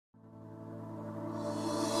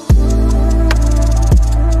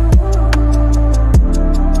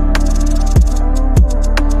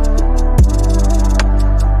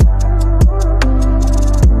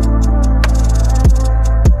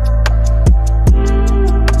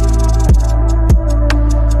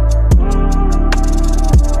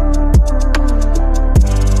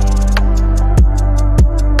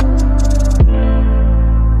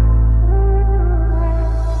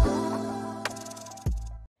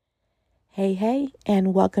Hey,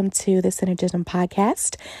 and welcome to the Synrgsm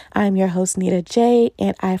podcast. I'm your host, Nita J,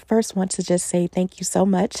 and I first want to just say thank you so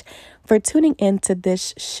much for tuning into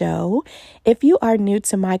this show. If you are new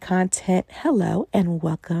to my content, hello and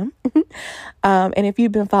welcome. And if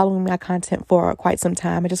you've been following my content for quite some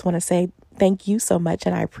time, I just want to say thank you so much,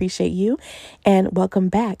 and I appreciate you, and welcome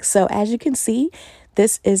back. So as you can see,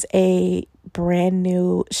 this is a brand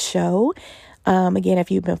new show. Again,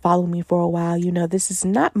 if you've been following me for a while, you know this is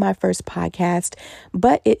not my first podcast,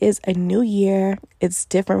 but it is a new year. It's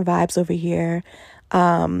different vibes over here.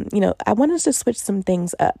 I wanted to switch some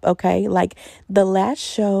things up, okay? Like the last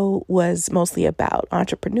show was mostly about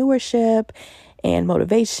entrepreneurship and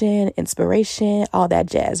motivation, inspiration, all that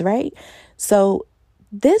jazz, right? So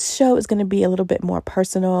this show is going to be a little bit more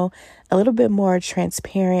personal, a little bit more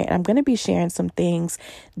transparent. I'm going to be sharing some things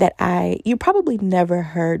that you probably never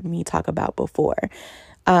heard me talk about before.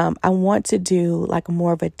 I want to do like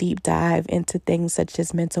more of a deep dive into things such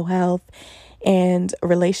as mental health and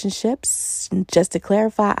relationships. Just to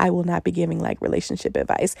clarify, I will not be giving like relationship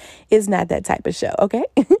advice. It's not that type of show, okay?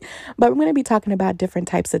 But we're going to be talking about different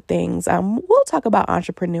types of things. We'll talk about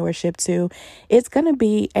entrepreneurship too. It's going to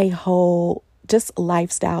be a whole just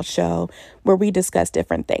lifestyle show where we discuss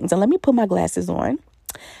different things. And let me put my glasses on.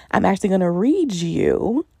 I'm actually going to read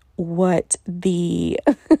you what the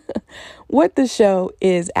what the show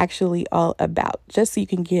is actually all about, just so you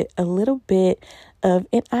can get a little bit of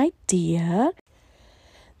an idea.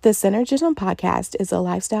 The Synrgsm podcast is a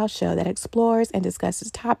lifestyle show that explores and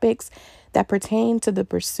discusses topics that pertain to the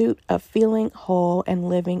pursuit of feeling whole and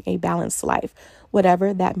living a balanced life,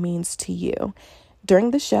 whatever that means to you.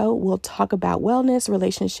 During the show, we'll talk about wellness,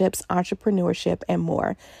 relationships, entrepreneurship, and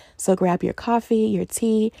more. So grab your coffee, your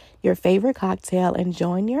tea, your favorite cocktail, and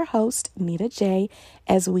join your host, Nita J,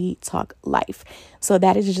 as we talk life. So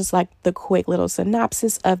that is just like the quick little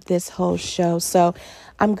synopsis of this whole show. So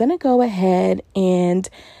I'm going to go ahead and,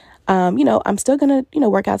 I'm still going to,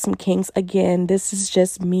 work out some kinks. Again, this is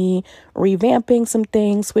just me revamping some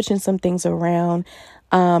things, switching some things around,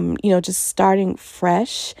 just starting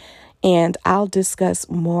fresh. And I'll discuss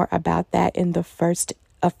more about that in the first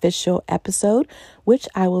official episode, which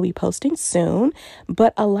I will be posting soon.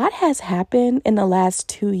 But a lot has happened in the last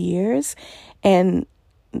 2 years, and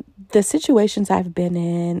the situations I've been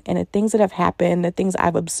in and the things that have happened, the things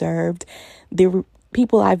I've observed, the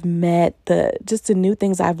people I've met, the new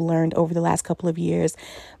things I've learned over the last couple of years,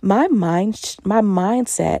 my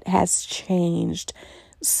mindset has changed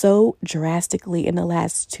so drastically in the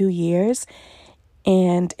last 2 years.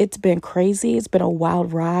 And it's been crazy. It's been a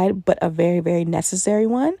wild ride, but a very, very necessary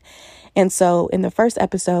one. And so in the first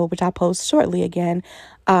episode, which I'll post shortly again,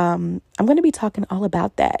 I'm going to be talking all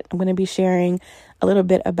about that. I'm going to be sharing a little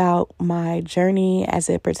bit about my journey as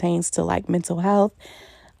it pertains to like mental health,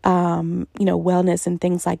 wellness and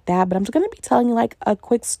things like that. But I'm just going to be telling you like a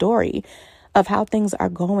quick story of how things are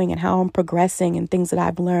going and how I'm progressing and things that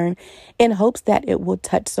I've learned, in hopes that it will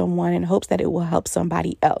touch someone, in hopes that it will help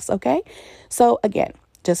somebody else. Okay. So again,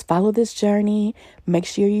 just follow this journey. Make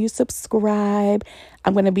sure you subscribe.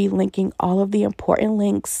 I'm going to be linking all of the important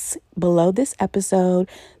links below this episode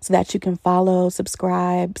so that you can follow,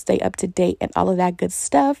 subscribe, stay up to date, and all of that good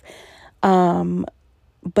stuff.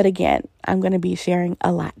 But again, I'm going to be sharing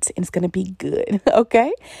a lot and it's going to be good.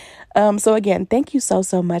 Okay. So again, thank you so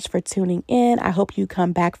much for tuning in. I hope you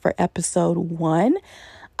come back for episode 1.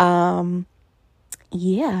 I'm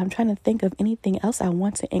trying to think of anything else I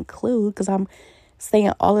want to include because I'm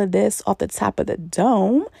saying all of this off the top of the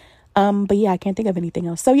dome. But I can't think of anything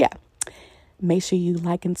else. So make sure you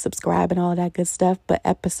like and subscribe and all of that good stuff. But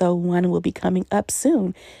episode 1 will be coming up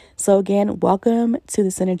soon. So again, welcome to the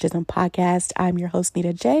Synrgsm podcast. I'm your host,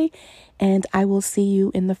 Nita J, and I will see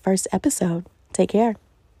you in the first episode. Take care.